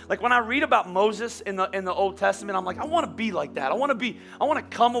God. Like when I read about Moses in the Old Testament, I'm like, I want to be like that. I want to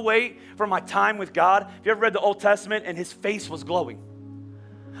come away from my time with God. If you ever read the Old Testament, and his face was glowing.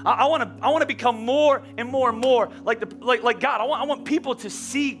 I want to become more and more and more like God. I want people to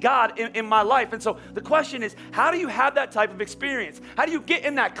see God in my life. And so the question is, how do you have that type of experience? How do you get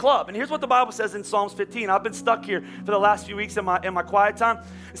in that club? And here's what the Bible says in Psalms 15. I've been stuck here for the last few weeks in my quiet time.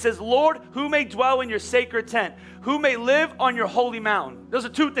 It says, Lord, who may dwell in your sacred tent? Who may live on your holy mountain? Those are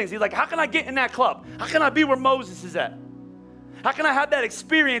two things. He's like, how can I get in that club? How can I be where Moses is at? How can I have that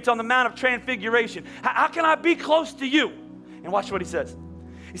experience on the Mount of Transfiguration? How can I be close to you? And watch what he says.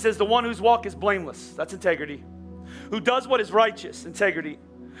 He says, the one whose walk is blameless, that's integrity. Who does what is righteous, integrity.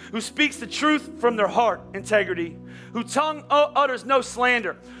 Who speaks the truth from their heart, integrity. Whose tongue utters no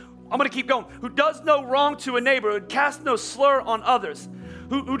slander. I'm going to keep going. Who does no wrong to a neighbor, who casts no slur on others.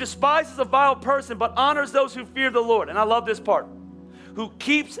 Who despises a vile person, but honors those who fear the Lord. And I love this part. Who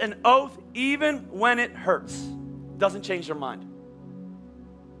keeps an oath even when it hurts. Doesn't change their mind.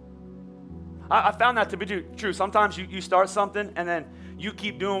 I found that to be true. Sometimes you start something and then you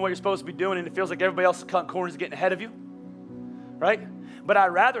keep doing what you're supposed to be doing and it feels like everybody else is cutting corners, getting ahead of you, right? But I'd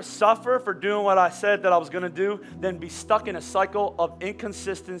rather suffer for doing what I said that I was going to do than be stuck in a cycle of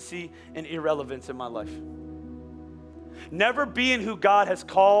inconsistency and irrelevance in my life. Never being who God has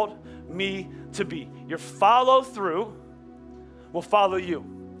called me to be. Your follow through will follow you.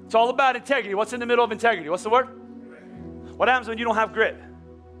 It's all about integrity. What's in the middle of integrity? What's the word? What happens when you don't have grit?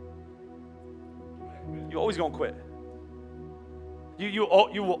 You're always going to quit. You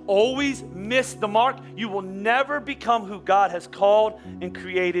will always miss the mark. You will never become who God has called and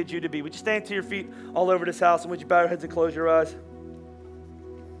created you to be. Would you stand to your feet all over this house, and would you bow your heads and close your eyes?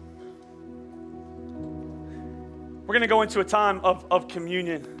 We're going to go into a time of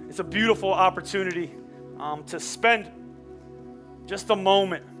communion. It's a beautiful opportunity to spend just a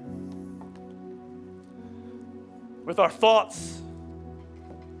moment with our thoughts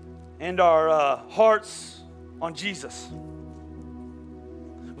and our hearts on Jesus.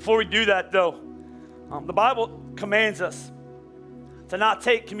 Before we do that, though, the Bible commands us to not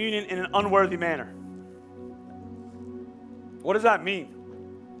take communion in an unworthy manner. What does that mean?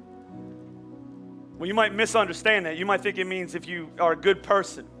 Well, you might misunderstand that. You might think it means if you are a good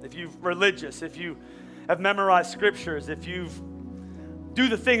person, if you're religious, if you have memorized scriptures, if you've do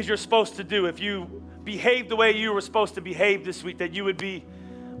the things you're supposed to do, if you behave the way you were supposed to behave this week, that you would be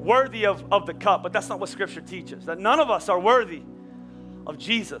worthy of the cup. But that's not what Scripture teaches, that none of us are worthy of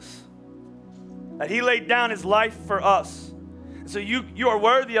Jesus, that he laid down his life for us. And so you are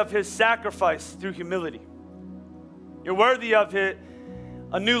worthy of his sacrifice through humility. You're worthy of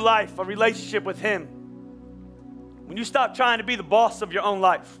a new life, a relationship with him. When you stop trying to be the boss of your own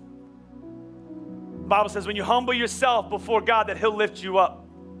life, the Bible says when you humble yourself before God, that he'll lift you up.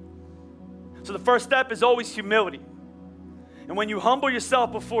 So the first step is always humility. And when you humble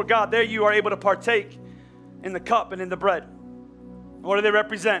yourself before God, there you are able to partake in the cup and in the bread. What do they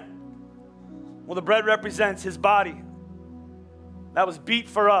represent? Well, the bread represents his body that was beat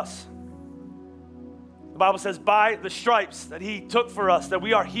for us. The Bible says by the stripes that he took for us, that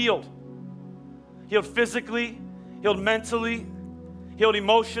we are healed. Healed physically, healed mentally, healed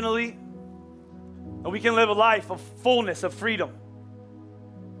emotionally. And we can live a life of fullness, of freedom.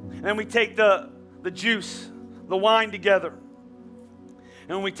 And then we take the juice, the wine together.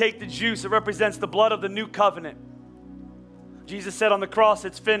 And when we take the juice, it represents the blood of the new covenant. Jesus said on the cross,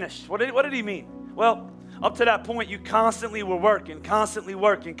 it's finished. What did he mean? Well, up to that point, you constantly were working, constantly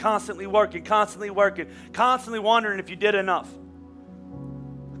working, constantly working, constantly working, constantly wondering if you did enough.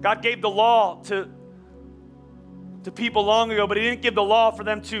 God gave the law to people long ago, but he didn't give the law for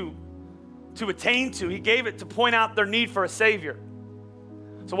them to attain to. He gave it to point out their need for a Savior.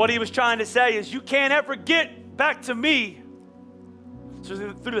 So what he was trying to say is, you can't ever get back to me. So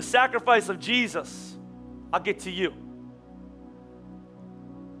through the sacrifice of Jesus, I'll get to you.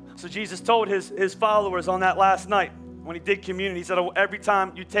 So Jesus told his followers on that last night when he did communion, he said, every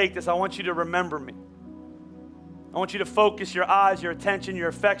time you take this, I want you to remember me. I want you to focus your eyes, your attention, your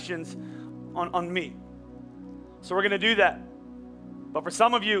affections on me. So we're going to do that. But for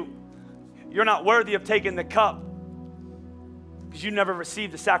some of you, you're not worthy of taking the cup because you never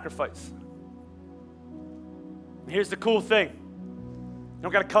received the sacrifice. And here's the cool thing. You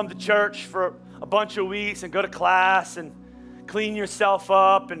don't got to come to church for a bunch of weeks and go to class and clean yourself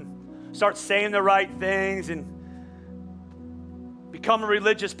up and start saying the right things and become a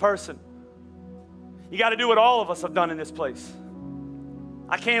religious person. You got to do what all of us have done in this place.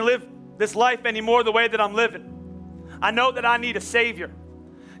 I can't live this life anymore the way that I'm living. I know that I need a Savior.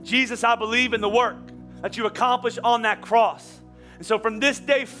 Jesus, I believe in the work that you accomplished on that cross. And so from this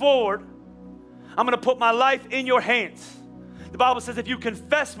day forward, I'm going to put my life in your hands. The Bible says if you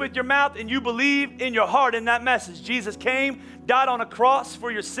confess with your mouth and you believe in your heart in that message, Jesus came, died on a cross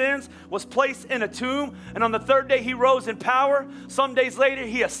for your sins, was placed in a tomb, and on the third day he rose in power. Some days later,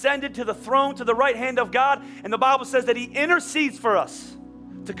 he ascended to the throne to the right hand of God, and the Bible says that he intercedes for us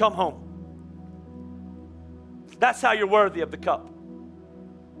to come home. That's how you're worthy of the cup.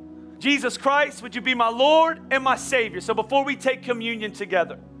 Jesus Christ, would you be my Lord and my Savior? So before we take communion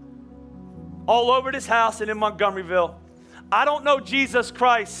together, all over this house and in Montgomeryville, I don't know Jesus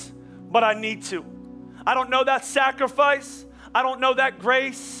Christ, but I need to. I don't know that sacrifice. I don't know that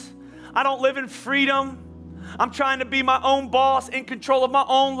grace. I don't live in freedom. I'm trying to be my own boss, in control of my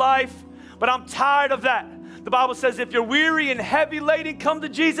own life, but I'm tired of that. The Bible says if you're weary and heavy laden, come to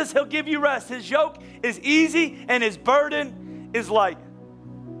Jesus, he'll give you rest. His yoke is easy and his burden is light.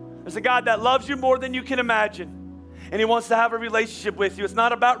 There's a God that loves you more than you can imagine, and he wants to have a relationship with you. It's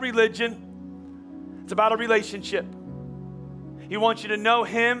not about religion. It's about a relationship. He wants you to know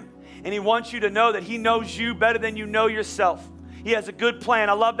him, and he wants you to know that he knows you better than you know yourself. He has a good plan.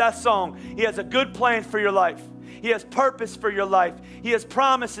 I love that song. He has a good plan for your life. He has purpose for your life. He has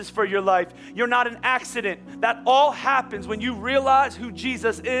promises for your life. You're not an accident. That all happens when you realize who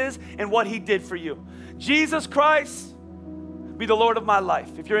Jesus is and what he did for you. Jesus Christ, be the Lord of my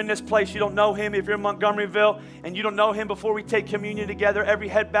life. If you're in this place, you don't know him. If you're in Montgomeryville and you don't know him, before we take communion together, every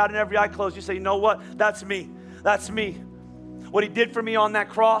head bowed and every eye closed, you say, you know what? That's me. That's me. What he did for me on that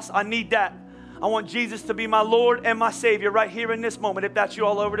cross, I need that. I want Jesus to be my Lord and my Savior right here in this moment. If that's you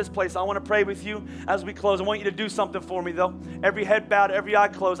all over this place, I want to pray with you as we close. I want you to do something for me, though. Every head bowed, every eye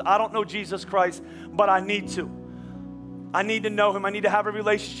closed. I don't know Jesus Christ, but I need to. I need to know him. I need to have a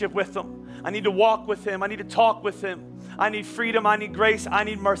relationship with him. I need to walk with him. I need to talk with him. I need freedom. I need grace. I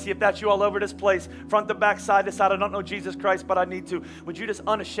need mercy. If that's you all over this place, front to back, side to side, I don't know Jesus Christ, but I need to. Would you just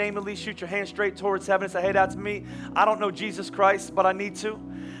unashamedly shoot your hand straight towards heaven and say, hey, that's me. I don't know Jesus Christ, but I need to.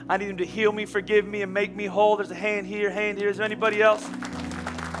 I need him to heal me, forgive me, and make me whole. There's a hand here, hand here. Is there anybody else?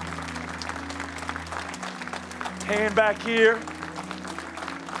 Hand back here.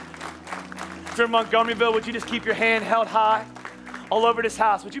 If you're in Montgomeryville, would you just keep your hand held high all over this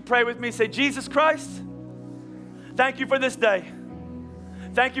house? Would you pray with me? Say, Jesus Christ, thank you for this day.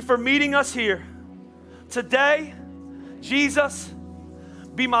 Thank you for meeting us here. Today, Jesus,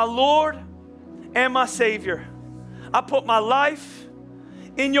 be my Lord and my Savior. I put my life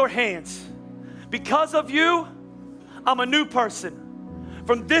in your hands. Because of you, I'm a new person.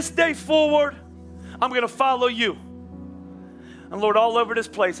 From this day forward, I'm going to follow you. And Lord, all over this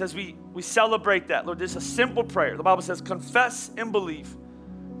place as we celebrate that, Lord, this is a simple prayer. The Bible says, confess and believe.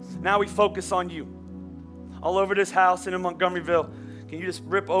 Now we focus on you. All over this house and in Montgomeryville, can you just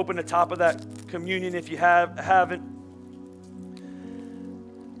rip open the top of that communion if you haven't?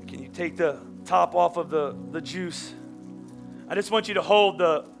 Can you take the top off of the juice? I just want you to hold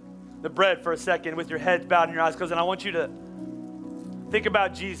the bread for a second with your head bowed and your eyes closed, and I want you to think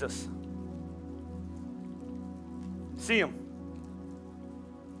about Jesus. See him.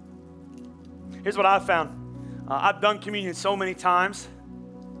 Here's what I've found. I've done communion so many times.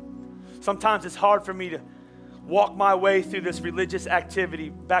 Sometimes it's hard for me to walk my way through this religious activity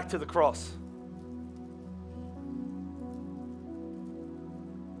back to the cross.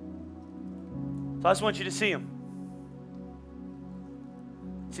 So I just want you to see him.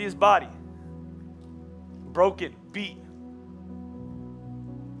 See his body. Broken, beat,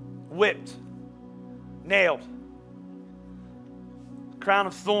 whipped, nailed, crown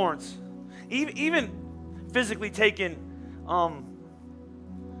of thorns. Even physically taking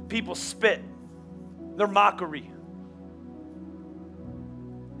people's spit, their mockery.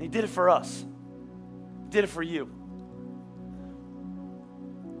 And he did it for us. He did it for you.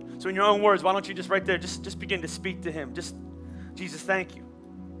 So in your own words, why don't you just right there, just begin to speak to him. Just, Jesus, thank you.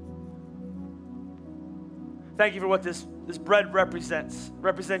 Thank you for what this bread represents.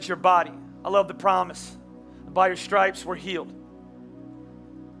 Represents your body. I love the promise. By your stripes, we're healed.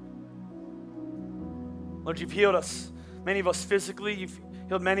 Lord, you've healed us, many of us physically. You've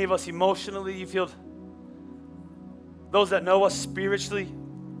healed many of us emotionally. You've healed those that know us spiritually.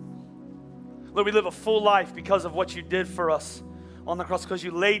 Lord, we live a full life because of what you did for us on the cross, because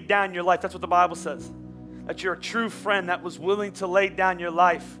you laid down your life. That's what the Bible says, that you're a true friend that was willing to lay down your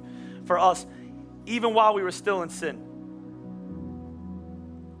life for us, even while we were still in sin.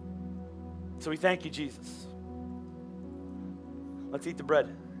 So we thank you, Jesus. Let's eat the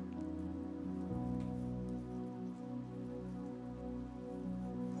bread.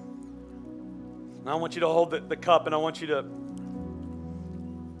 Now I want you to hold the cup, and I want you to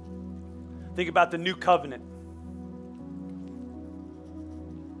think about the new covenant.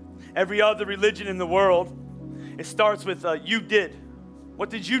 Every other religion in the world, it starts with you did. What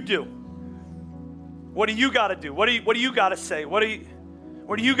did you do? What do you got to do? What do you got to say? Where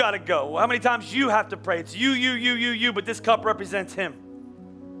do you got to go? How many times you have to pray? It's you, but this cup represents him.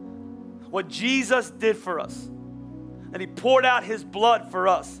 What Jesus did for us, that he poured out his blood for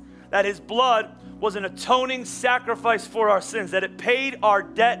us, that his blood was an atoning sacrifice for our sins, that it paid our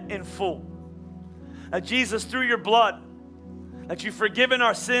debt in full. That Jesus, through your blood, that you've forgiven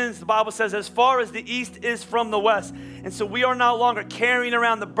our sins, the Bible says, as far as the east is from the west. And so we are no longer carrying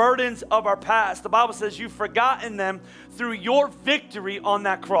around the burdens of our past. The Bible says you've forgotten them through your victory on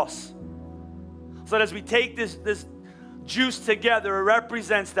that cross. So that as we take this juice together, it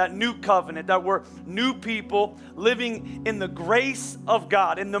represents that new covenant, that we're new people living in the grace of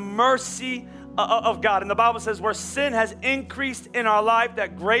God, in the mercy of God. And the Bible says where sin has increased in our life,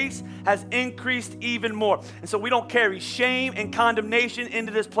 that grace has increased even more. And so we don't carry shame and condemnation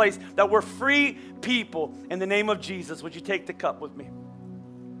into this place, that we're free people in the name of Jesus. Would you take the cup with me?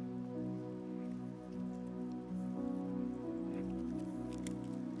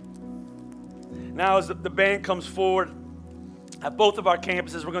 Now as the band comes forward, at both of our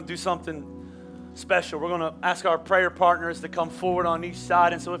campuses, we're going to do something special. We're going to ask our prayer partners to come forward on each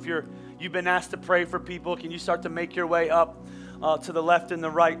side. And so if you've been asked to pray for people, can you start to make your way up to the left and the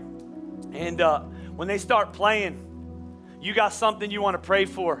right? And when they start playing, you got something you want to pray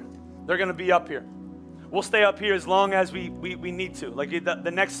for, they're going to be up here. We'll stay up here as long as we need to. Like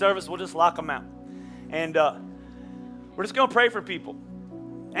the next service, we'll just lock them out. And we're just going to pray for people.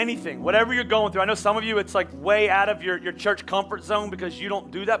 Anything, whatever you're going through. I know some of you, it's like way out of your church comfort zone because you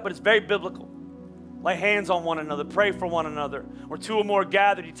don't do that, but it's very biblical. Lay hands on one another. Pray for one another. Where two or more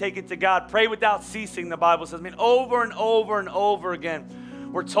gathered, you take it to God. Pray without ceasing, the Bible says. I mean, over and over and over again,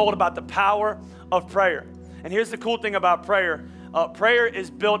 we're told about the power of prayer. And here's the cool thing about prayer. Prayer is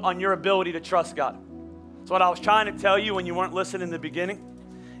built on your ability to trust God. So what I was trying to tell you when you weren't listening in the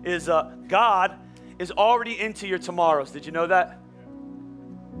beginning is God is already into your tomorrows. Did you know that?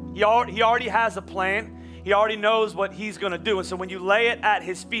 He already has a plan. He already knows what he's going to do. And so when you lay it at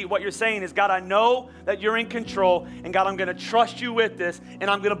his feet, what you're saying is, God, I know that you're in control, and God, I'm going to trust you with this, and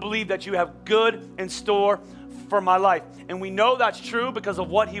I'm going to believe that you have good in store for my life. And we know that's true because of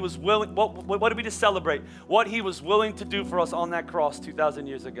what he was willing, what did we just celebrate? What he was willing to do for us on that cross 2,000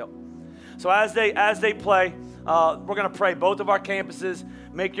 years ago. So as they play, we're going to pray. Both of our campuses,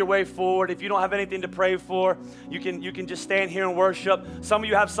 make your way forward. If you don't have anything to pray for, you can just stand here and worship. Some of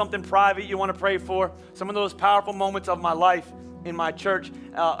you have something private you want to pray for. Some of those powerful moments of my life in my church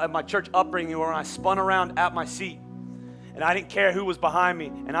upbringing, where I spun around at my seat and I didn't care who was behind me,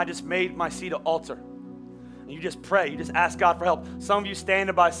 and I just made my seat an altar. You just pray. You just ask God for help. Some of you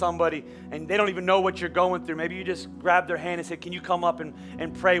standing by somebody and they don't even know what you're going through. Maybe you just grab their hand and say, can you come up and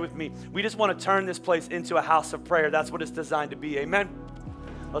pray with me? We just want to turn this place into a house of prayer. That's what it's designed to be. Amen?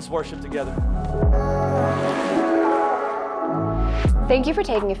 Let's worship together. Thank you for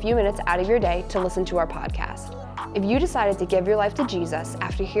taking a few minutes out of your day to listen to our podcast. If you decided to give your life to Jesus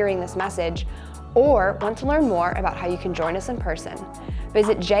after hearing this message, or want to learn more about how you can join us in person,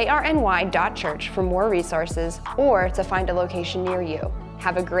 visit jrny.church for more resources or to find a location near you.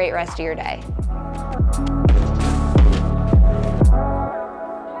 Have a great rest of your day.